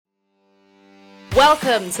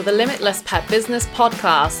Welcome to the Limitless Pet Business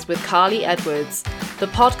Podcast with Carly Edwards, the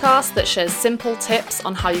podcast that shares simple tips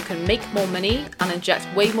on how you can make more money and inject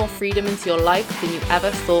way more freedom into your life than you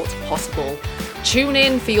ever thought possible. Tune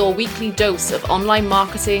in for your weekly dose of online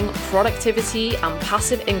marketing, productivity, and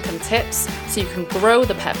passive income tips so you can grow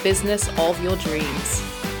the pet business of your dreams.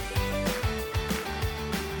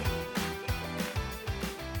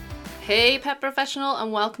 Hey pet professional,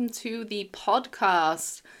 and welcome to the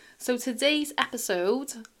podcast. So today's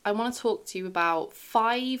episode, I want to talk to you about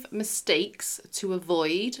 5 mistakes to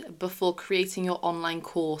avoid before creating your online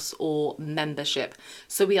course or membership.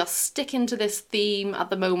 So we are sticking to this theme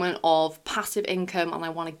at the moment of passive income, and I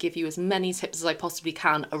want to give you as many tips as I possibly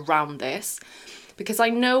can around this, because I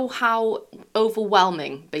know how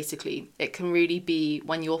overwhelming basically it can really be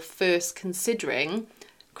when you're first considering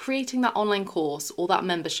creating that online course or that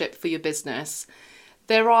membership for your business.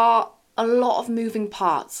 There are a lot of moving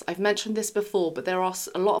parts. I've mentioned this before, but there are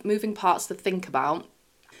a lot of moving parts to think about.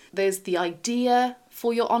 There's the idea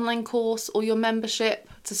for your online course or your membership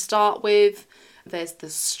to start with. There's the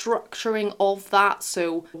structuring of that.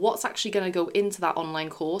 So what's actually going to go into that online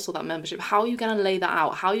course or that membership? How are you going to lay that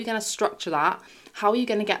out? How are you going to structure that? How are you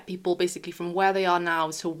going to get people basically from where they are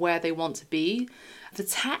now to where they want to be? The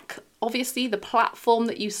tech, obviously, the platform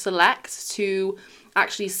that you select to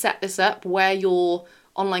actually set this up, where your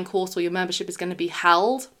online course or your membership is going to be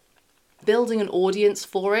held, building an audience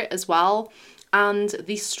for it as well, and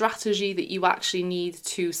the strategy that you actually need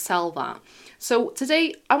to sell that. So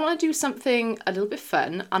today I want to do something a little bit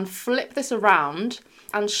fun and flip this around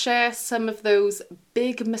and share some of those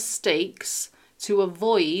big mistakes to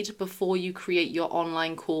avoid before you create your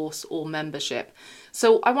online course or membership.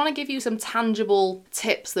 So I want to give you some tangible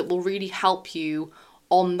tips that will really help you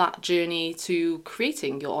on that journey to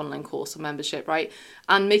creating your online course or membership, right?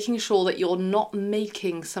 And making sure that you're not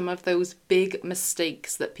making some of those big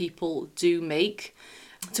mistakes that people do make,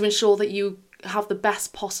 to ensure that you have the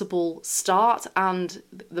best possible start and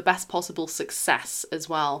the best possible success as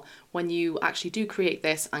well when you actually do create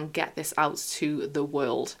this and get this out to the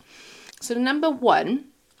world. So number 1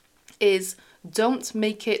 is don't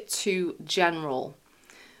make it too general.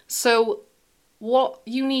 So what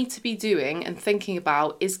you need to be doing and thinking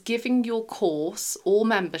about is giving your course or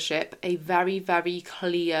membership a very, very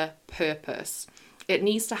clear purpose. It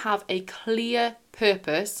needs to have a clear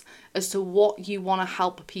purpose as to what you want to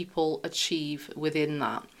help people achieve within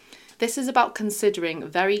that. This is about considering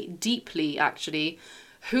very deeply, actually,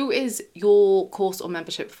 who is your course or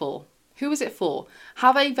membership for? Who is it for?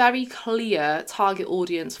 Have a very clear target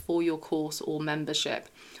audience for your course or membership.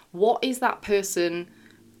 What is that person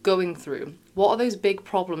going through? What are those big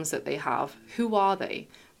problems that they have? Who are they?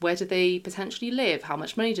 Where do they potentially live? How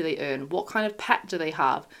much money do they earn? What kind of pet do they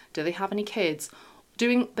have? Do they have any kids?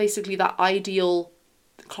 Doing basically that ideal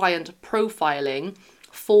client profiling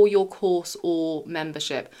for your course or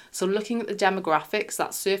membership. So looking at the demographics,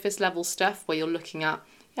 that surface level stuff where you're looking at,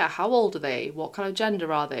 how old are they? What kind of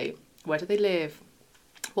gender are they? Where do they live?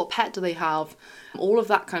 What pet do they have? All of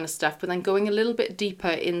that kind of stuff, but then going a little bit deeper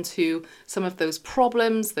into some of those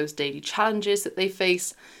problems, those daily challenges that they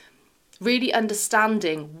face, really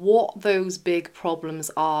understanding what those big problems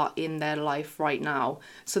are in their life right now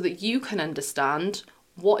so that you can understand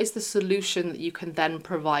what is the solution that you can then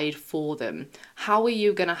provide for them. How are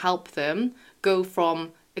you going to help them go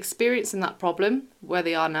from experiencing that problem where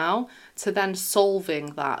they are now to then solving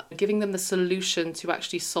that, giving them the solution to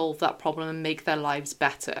actually solve that problem and make their lives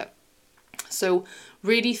better. So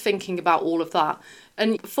really thinking about all of that.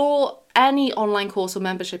 And for any online course or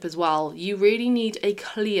membership as well, you really need a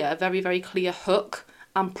clear, very, very clear hook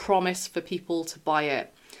and promise for people to buy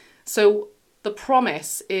it. So the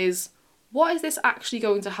promise is, what is this actually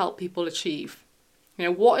going to help people achieve?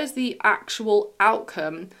 What is the actual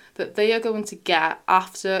outcome that they are going to get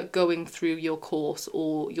after going through your course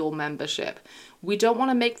or your membership? We don't want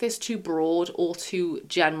to make this too broad or too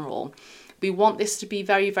general. We want this to be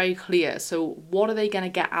very, very clear. So what are they going to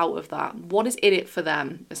get out of that? What is in it for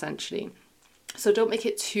them, essentially? So don't make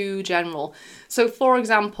it too general. So for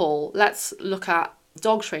example, let's look at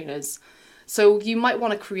dog trainers. So you might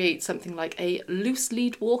want to create something like a loose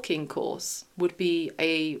lead walking course. Would be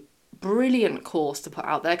a brilliant course to put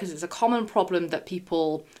out there because it's a common problem that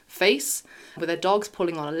people face with their dogs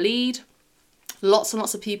pulling on a lead. Lots and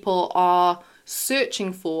lots of people are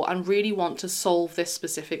searching for and really want to solve this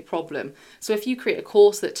specific problem. So if you create a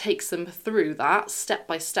course that takes them through that step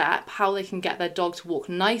by step, how they can get their dog to walk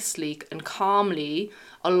nicely and calmly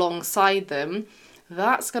alongside them,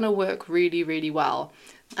 that's going to work really, really well.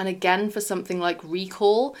 And again, for something like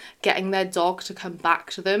recall, getting their dog to come back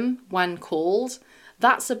to them when called,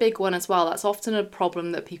 That's a big one as well. That's often a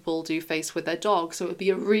problem that people do face with their dog. So it would be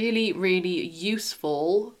a really, really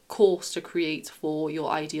useful course to create for your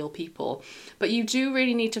ideal people. But you do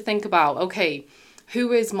really need to think about, okay,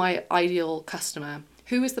 who is my ideal customer?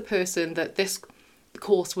 Who is the person that this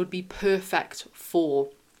course would be perfect for?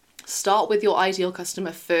 Start with your ideal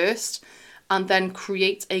customer first, and then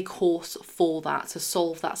create a course for that to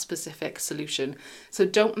solve that specific solution. So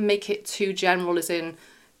don't make it too general, as in,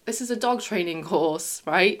 this is a dog training course,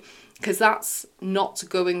 right? Because that's not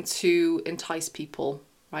going to entice people,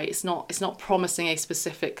 right? It's not promising a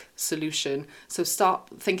specific solution. So start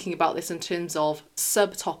thinking about this in terms of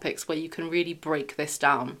subtopics where you can really break this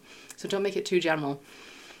down. So don't make it too general.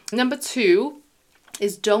 Number 2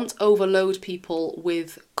 is don't overload people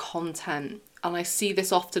with content. And I see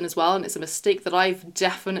this often as well, and it's a mistake that I've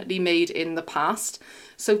definitely made in the past.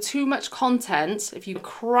 So too much content, if you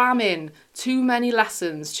cram in too many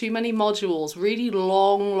lessons, too many modules, really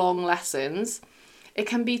long lessons, it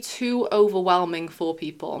can be too overwhelming for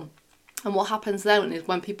people. And what happens then is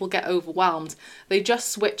when people get overwhelmed, they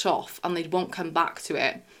just switch off and they won't come back to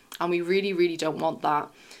it. And we really, really don't want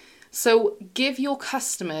that. So give your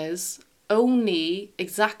customers only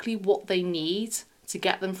exactly what they need to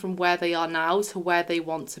get them from where they are now to where they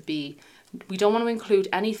want to be. We don't want to include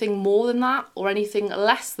anything more than that or anything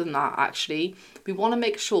less than that, actually. We want to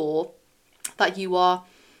make sure that you are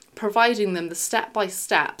providing them the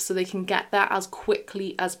step-by-step so they can get there as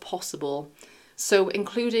quickly as possible. So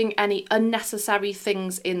including any unnecessary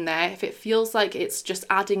things in there, if it feels like it's just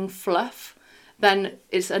adding fluff, then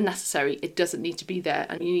it's unnecessary. It doesn't need to be there,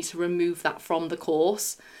 and you need to remove that from the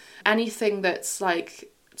course. Anything that's like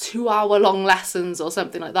 2-hour-long lessons or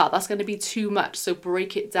something like that, that's going to be too much. So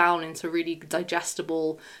break it down into really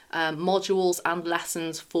digestible modules and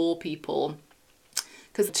lessons for people.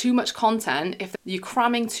 Because too much content, if you're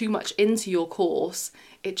cramming too much into your course,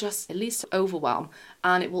 it leads to overwhelm,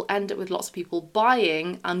 and it will end up with lots of people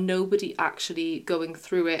buying and nobody actually going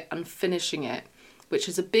through it and finishing it, which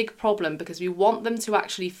is a big problem, because we want them to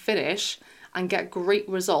actually finish and get great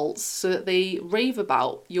results so that they rave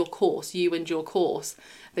about your course, you and your course.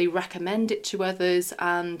 They recommend it to others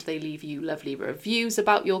and they leave you lovely reviews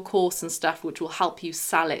about your course and stuff, which will help you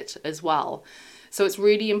sell it as well. So it's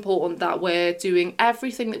really important that we're doing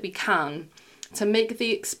everything that we can to make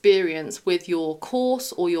the experience with your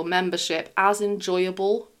course or your membership as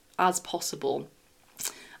enjoyable as possible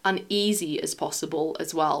and easy as possible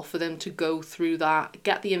as well, for them to go through that,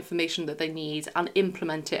 get the information that they need and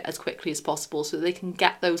implement it as quickly as possible so they can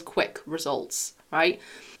get those quick results, right?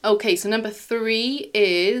 Okay, so number 3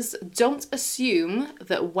 is don't assume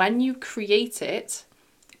that when you create it,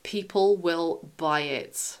 people will buy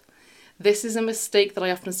it. This is a mistake that I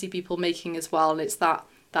often see people making as well, and it's that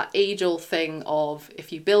age-old thing of,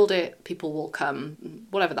 if you build it, people will come,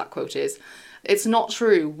 whatever that quote is. It's not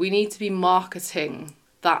true. We need to be marketing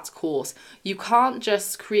that course. You can't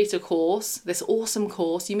just create a course, this awesome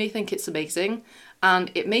course. You may think it's amazing,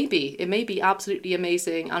 and it may be absolutely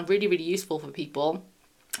amazing and really, really useful for people,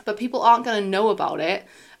 but people aren't going to know about it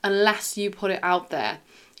unless you put it out there.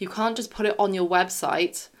 You can't just put it on your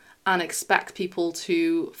website and expect people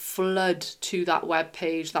to flood to that web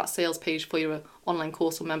page, that sales page for your online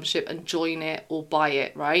course or membership and join it or buy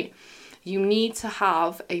it, right? You need to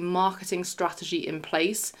have a marketing strategy in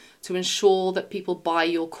place to ensure that people buy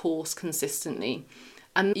your course consistently.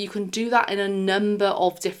 And you can do that in a number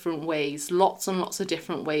of different ways, lots and lots of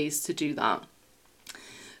different ways to do that.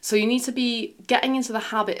 So you need to be getting into the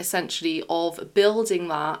habit, essentially, of building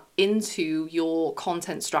that into your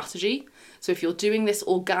content strategy. So if you're doing this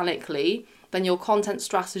organically, then your content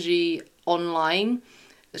strategy online,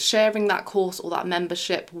 sharing that course or that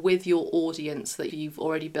membership with your audience that you've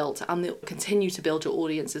already built, and they'll continue to build your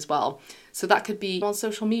audience as well. So that could be on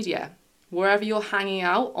social media. Wherever you're hanging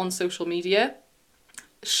out on social media,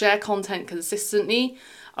 share content consistently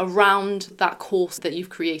around that course that you've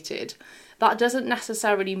created. That doesn't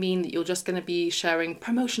necessarily mean that you're just going to be sharing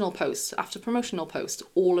promotional posts after promotional post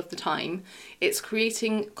all of the time. It's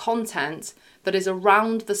creating content that is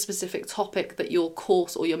around the specific topic that your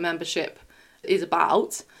course or your membership is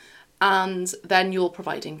about, and then you're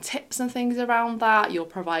providing tips and things around that.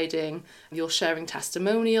 You're sharing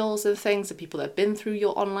testimonials and things of people that have been through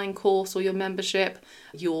your online course or your membership.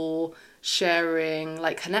 You're sharing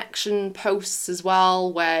like connection posts as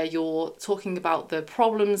well, where you're talking about the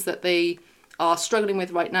problems that they are struggling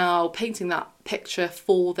with right now, painting that picture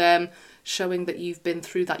for them, showing that you've been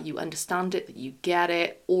through that, you understand it, that you get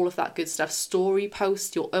it, all of that good stuff. Story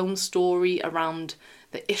post, your own story around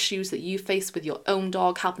the issues that you face with your own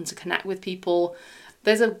dog, helping to connect with people.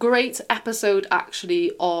 There's a great episode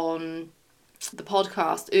actually on the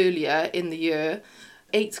podcast earlier in the year,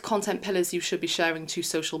 8 content pillars you should be sharing to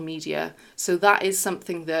social media. So that is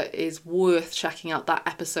something that is worth checking out, that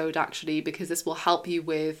episode actually, because this will help you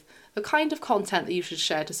with the kind of content that you should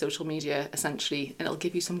share to social media essentially, and it'll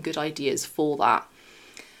give you some good ideas for that.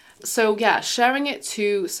 So yeah, sharing it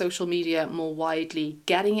to social media more widely,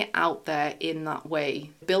 getting it out there in that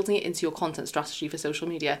way, building it into your content strategy for social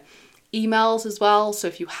media. Emails as well. So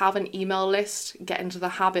if you have an email list, get into the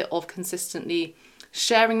habit of consistently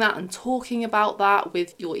sharing that and talking about that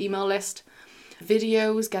with your email list.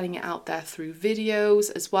 Videos, getting it out there through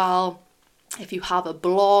videos as well. If you have a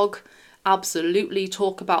blog, absolutely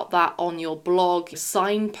talk about that on your blog.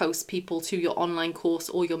 Signpost people to your online course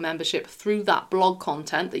or your membership through that blog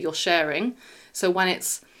content that you're sharing. So when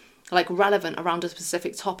it's like relevant around a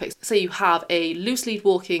specific topic, say you have a loose lead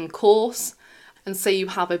walking course, and say you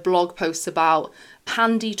have a blog post about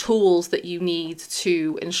handy tools that you need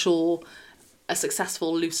to ensure a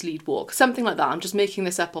successful loose lead walk, something like that. I'm just making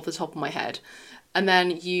this up off the top of my head. And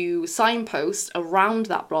then you signpost around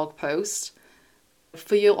that blog post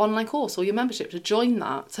for your online course or your membership to join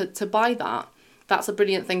that, to buy that. That's a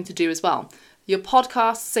brilliant thing to do as well. Your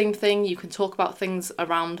podcast, same thing. You can talk about things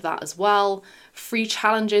around that as well. Free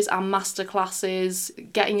challenges and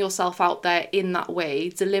masterclasses, getting yourself out there in that way,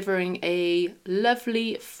 delivering a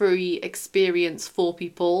lovely free experience for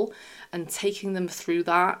people and taking them through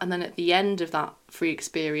that. And then at the end of that free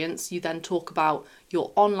experience, you then talk about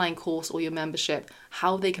your online course or your membership,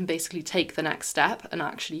 how they can basically take the next step and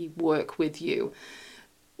actually work with you.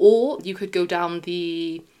 Or you could go down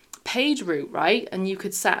the paid route, right? And you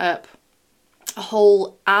could set up a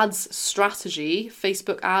whole ads strategy,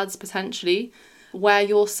 Facebook ads potentially, where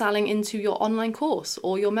you're selling into your online course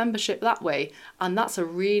or your membership that way. And that's a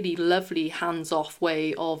really lovely hands-off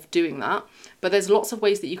way of doing that. But there's lots of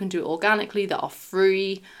ways that you can do it organically that are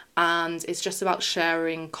free, and it's just about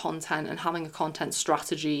sharing content and having a content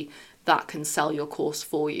strategy that can sell your course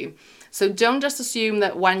for you. So don't just assume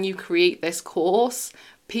that when you create this course,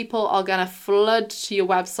 people are going to flood to your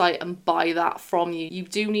website and buy that from you. You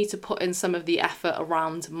do need to put in some of the effort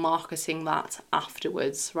around marketing that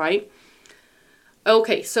afterwards, right?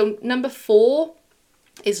 Okay, so number 4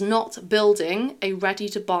 is not building a ready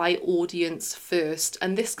to buy audience first.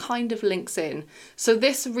 And this kind of links in. So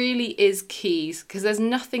this really is key, because there's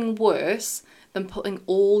nothing worse than putting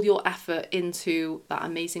all your effort into that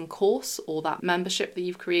amazing course or that membership that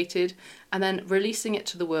you've created and then releasing it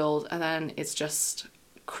to the world, and then it's just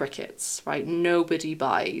crickets, right? Nobody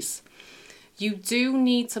buys. You do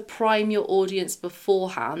need to prime your audience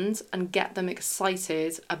beforehand and get them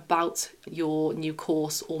excited about your new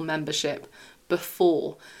course or membership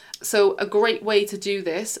before. So a great way to do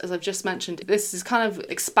this, as I've just mentioned, this is kind of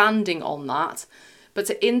expanding on that, but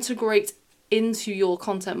to integrate into your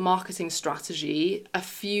content marketing strategy a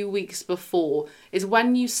few weeks before is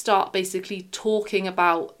when you start basically talking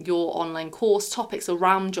about your online course, topics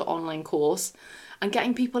around your online course, and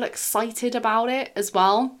getting people excited about it as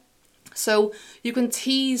well. So you can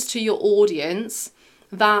tease to your audience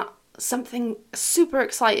that something super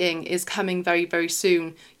exciting is coming very, very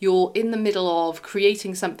soon. You're in the middle of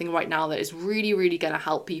creating something right now that is really, really going to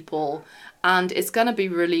help people. And it's going to be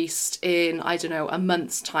released in, I don't know, a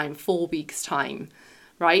month's time, 4 weeks' time,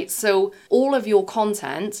 right? So all of your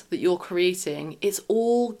content that you're creating is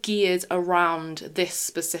all geared around this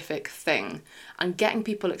specific thing and getting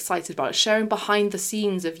people excited about it, sharing behind the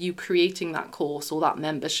scenes of you creating that course or that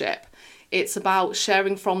membership. It's about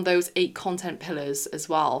sharing from those 8 content pillars as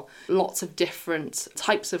well. Lots of different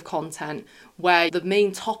types of content where the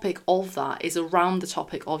main topic of that is around the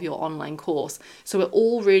topic of your online course. So it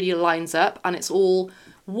all really lines up and it's all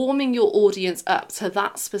warming your audience up to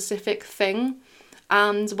that specific thing.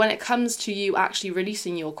 And when it comes to you actually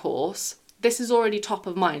releasing your course, this is already top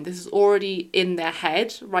of mind. This is already in their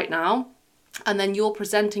head right now. And then you're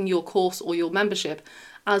presenting your course or your membership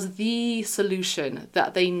as the solution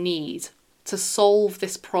that they need to solve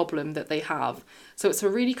this problem that they have. So it's a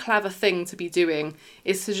really clever thing to be doing,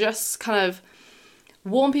 is to just kind of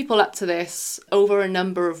warm people up to this over a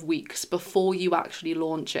number of weeks before you actually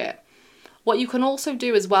launch it. What you can also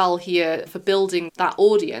do as well here for building that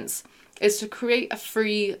audience is to create a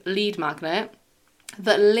free lead magnet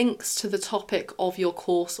that links to the topic of your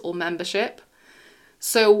course or membership.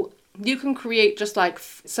 So you can create just like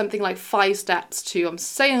something like 5 steps to, I'm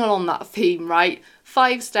staying along that theme, right?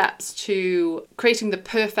 5 steps to creating the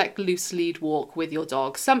perfect loose lead walk with your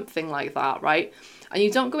dog, something like that, right? And you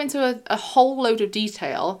don't go into a whole load of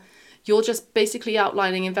detail. You're just basically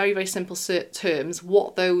outlining in very, very simple terms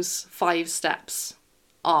what those 5 steps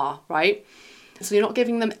are, right? So you're not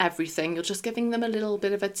giving them everything, you're just giving them a little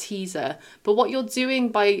bit of a teaser. But what you're doing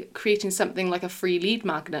by creating something like a free lead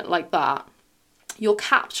magnet like that, you're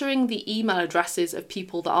capturing the email addresses of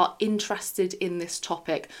people that are interested in this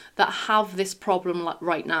topic, that have this problem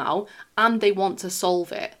right now, and they want to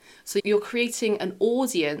solve it. So you're creating an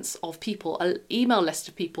audience of people, an email list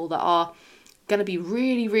of people that are going to be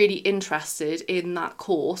really, really interested in that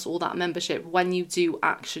course or that membership when you do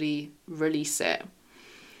actually release it.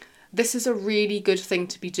 This is a really good thing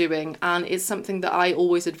to be doing, and it's something that I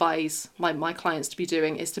always advise my clients to be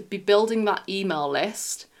doing, is to be building that email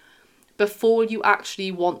list before you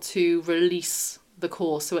actually want to release the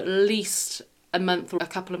course. So at least a month or a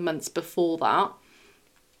couple of months before that,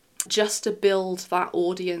 just to build that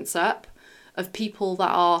audience up of people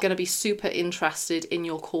that are going to be super interested in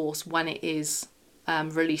your course when it is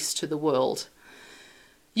released to the world.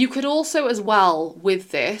 You could also, as well,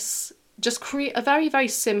 with this, just create a very, very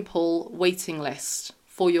simple waiting list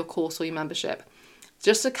for your course or your membership,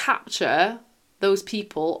 just to capture those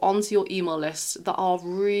people onto your email list that are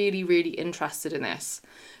really, really interested in this.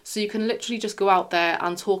 So you can literally just go out there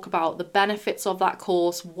and talk about the benefits of that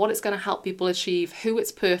course, what it's going to help people achieve, who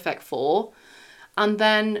it's perfect for. And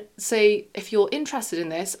then say, if you're interested in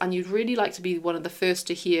this and you'd really like to be one of the first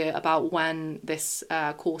to hear about when this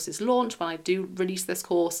course is launched, when I do release this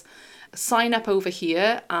course, sign up over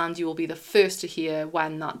here and you will be the first to hear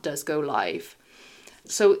when that does go live.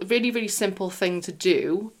 So really, really simple thing to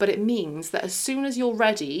do, but it means that as soon as you're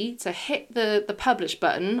ready to hit the publish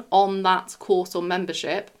button on that course or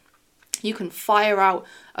membership, you can fire out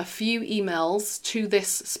a few emails to this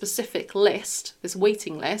specific list, this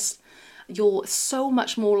waiting list. You're so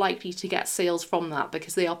much more likely to get sales from that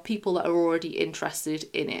because they are people that are already interested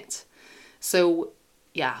in it. So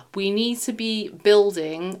yeah, we need to be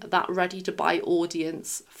building that ready to buy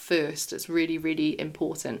audience first. It's really, really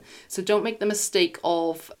important. So don't make the mistake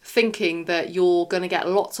of thinking that you're going to get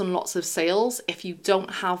lots and lots of sales if you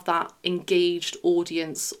don't have that engaged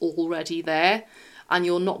audience already there and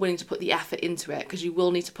you're not willing to put the effort into it, because you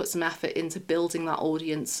will need to put some effort into building that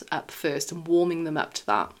audience up first and warming them up to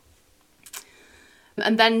that.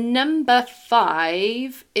 And then number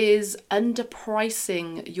 5 is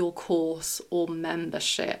underpricing your course or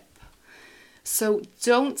membership. So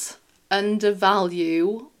don't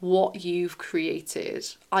undervalue what you've created.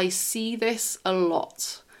 I see this a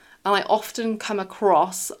lot, and I often come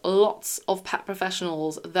across lots of pet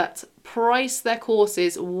professionals that price their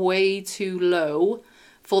courses way too low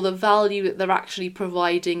for the value that they're actually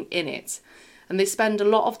providing in it. And they spend a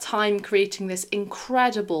lot of time creating this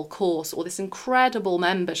incredible course or this incredible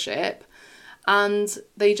membership, and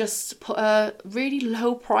they just put a really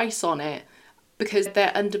low price on it because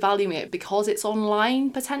they're undervaluing it because it's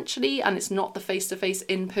online potentially and it's not the face-to-face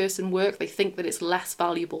in-person work. They think that it's less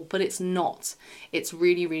valuable, but it's not. It's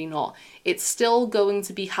really, really not. It's still going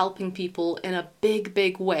to be helping people in a big,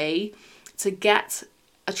 big way to get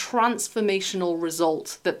a transformational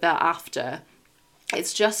result that they're after.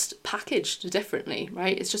 It's just packaged differently,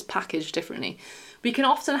 right? It's just packaged differently. We can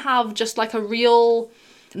often have just like a real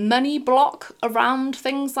money block around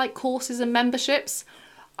things like courses and memberships.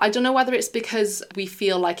 I don't know whether it's because we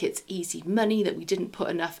feel like it's easy money, that we didn't put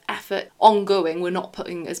enough effort ongoing. We're not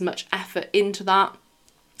putting as much effort into that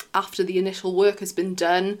after the initial work has been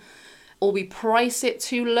done, or we price it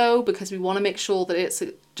too low because we want to make sure that it's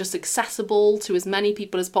just accessible to as many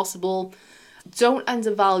people as possible. Don't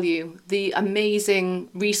undervalue the amazing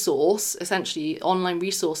resource, essentially online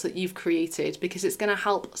resource that you've created, because it's going to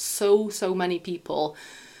help so many people.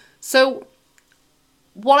 So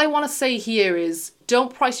what I want to say here is,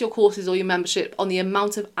 don't price your courses or your membership on the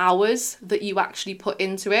amount of hours that you actually put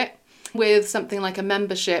into it. With something like a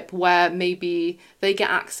membership where maybe they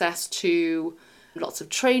get access to lots of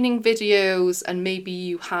training videos and maybe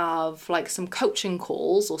you have like some coaching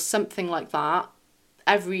calls or something like that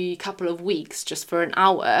every couple of weeks just for an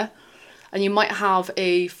hour, and you might have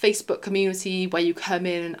a Facebook community where you come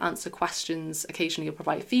in and answer questions occasionally or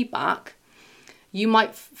provide feedback. You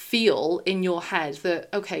might feel in your head that,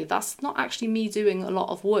 okay, that's not actually me doing a lot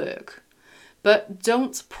of work. But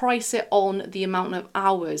don't price it on the amount of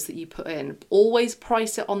hours that you put in. Always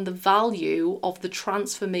price it on the value of the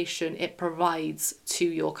transformation it provides to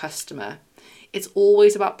your customer. It's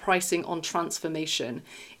always about pricing on transformation.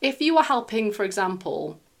 If you are helping, for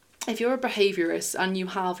example, if you're a behaviorist and you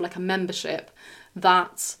have like a membership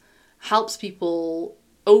that helps people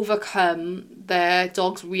overcome their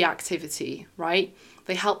dog's reactivity, right?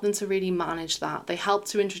 They help them to really manage that. They help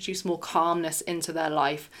to introduce more calmness into their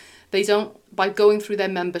life. They don't, by going through their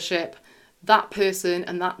membership, that person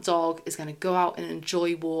and that dog is going to go out and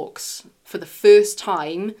enjoy walks for the first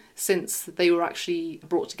time since they were actually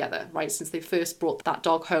brought together, right? Since they first brought that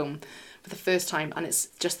dog home for the first time. And it's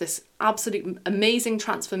just this absolute amazing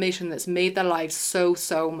transformation that's made their lives so,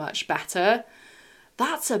 so much better.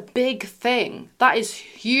 That's a big thing. That is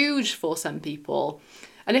huge for some people.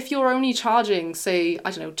 And if you're only charging, say, I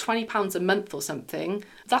don't know, £20 a month or something,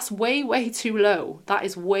 that's way, way too low. That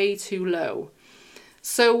is way too low.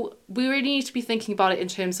 So we really need to be thinking about it in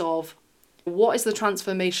terms of what is the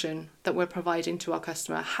transformation that we're providing to our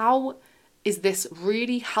customer? How is this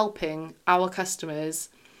really helping our customers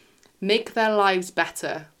make their lives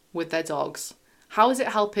better with their dogs? How is it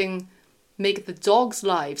helping make the dogs'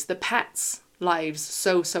 lives, the pets' lives,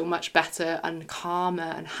 so much better and calmer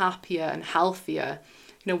and happier and healthier?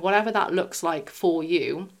 You know, whatever that looks like for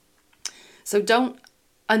you. So don't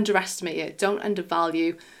underestimate it, don't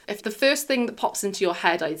undervalue. If the first thing that pops into your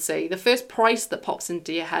head, I'd say, the first price that pops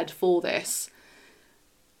into your head for this,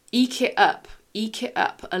 eke it up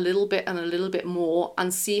a little bit and a little bit more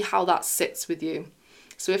and see how that sits with you.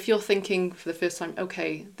 So if you're thinking for the first time,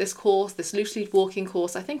 okay, this course, this loose lead walking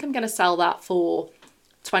course, I think I'm going to sell that for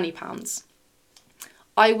 £20.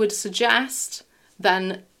 I would suggest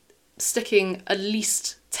then sticking at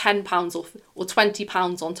least £10 or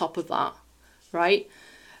 £20 on top of that, right?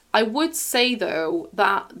 I would say though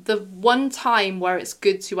that the one time where it's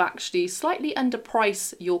good to actually slightly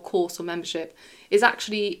underprice your course or membership is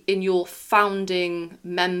actually in your founding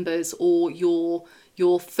members or your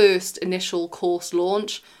first initial course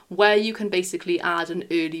launch, where you can basically add an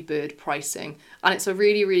early bird pricing. And it's a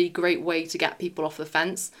really, really great way to get people off the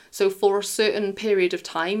fence. So for a certain period of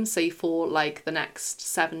time, say for like the next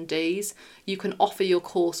 7 days, you can offer your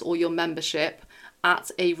course or your membership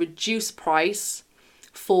at a reduced price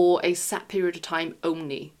for a set period of time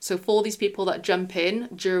only. So for these people that jump in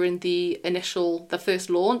during the first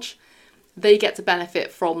launch, they get to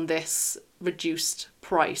benefit from this reduced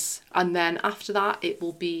price. And then after that, it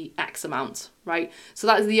will be X amount, right? So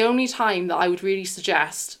that is the only time that I would really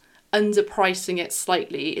suggest underpricing it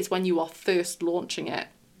slightly, is when you are first launching it.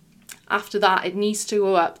 After that, it needs to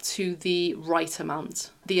go up to the right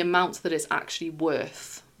amount, the amount that it's actually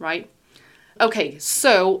worth, right? Okay,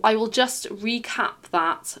 so I will just recap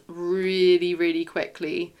that really, really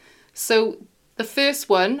quickly. So the first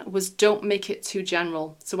one was don't make it too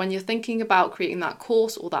general. So when you're thinking about creating that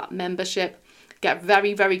course or that membership, get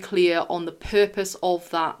very, very clear on the purpose of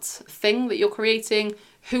that thing that you're creating,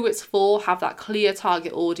 who it's for, have that clear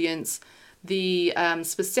target audience, the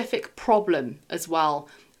specific problem as well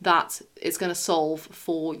that it's going to solve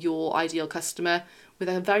for your ideal customer, with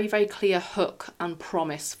a very, very clear hook and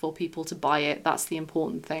promise for people to buy it. That's the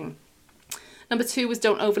important thing. Number 2 was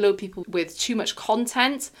don't overload people with too much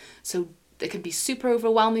content. So it can be super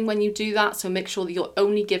overwhelming when you do that. So make sure that you're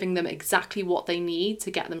only giving them exactly what they need to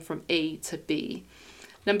get them from A to B.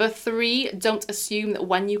 Number 3, don't assume that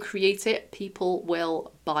when you create it, people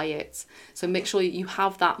will buy it. So make sure you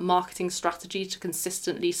have that marketing strategy to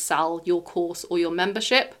consistently sell your course or your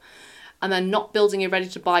membership. And then not building a ready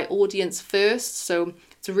to buy audience first. So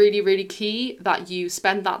it's really, really key that you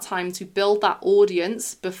spend that time to build that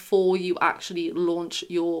audience before you actually launch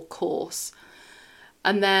your course.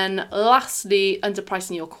 And then lastly,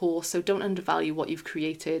 underpricing your course. So don't undervalue what you've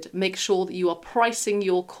created. Make sure that you are pricing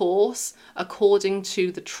your course according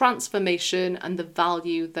to the transformation and the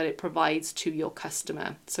value that it provides to your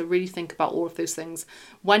customer. So really think about all of those things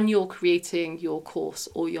when you're creating your course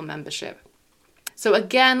or your membership. So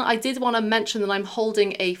again, I did want to mention that I'm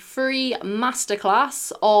holding a free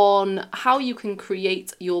masterclass on how you can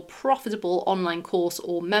create your profitable online course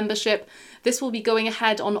or membership. This will be going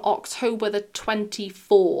ahead on October the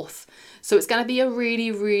 24th. So it's going to be a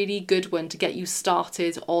really, really good one to get you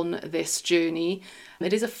started on this journey.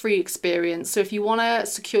 It is a free experience. So if you want to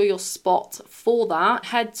secure your spot for that,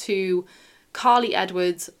 head to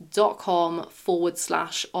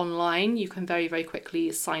carlyedwards.com/online. You can very, very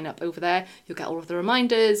quickly sign up over there. You'll get all of the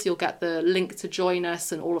reminders, you'll get the link to join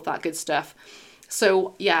us and all of that good stuff.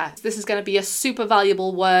 So yeah, this is going to be a super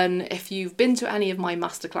valuable one. If you've been to any of my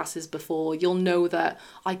masterclasses before, you'll know that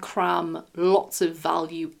I cram lots of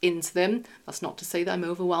value into them. That's not to say that I'm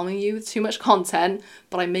overwhelming you with too much content,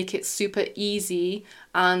 but I make it super easy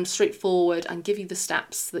and straightforward and give you the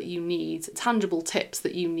steps that you need, tangible tips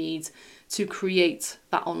that you need to create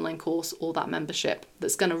that online course or that membership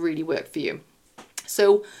that's going to really work for you.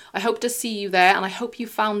 So I hope to see you there, and I hope you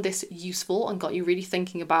found this useful and got you really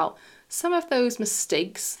thinking about some of those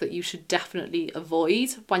mistakes that you should definitely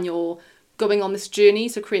avoid when you're going on this journey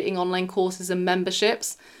to creating online courses and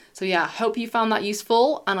memberships. So yeah, hope you found that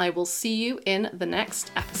useful, and I will see you in the next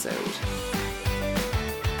episode.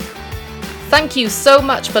 Thank you so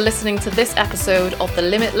much for listening to this episode of the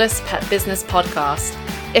Limitless Pet Business Podcast.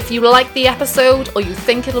 If you like the episode or you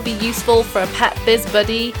think it'll be useful for a pet biz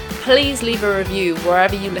buddy, please leave a review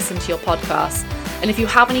wherever you listen to your podcast. And if you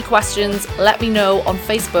have any questions, let me know on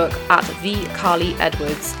Facebook at The Carly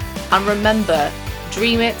Edwards. And remember,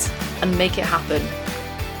 dream it and make it happen.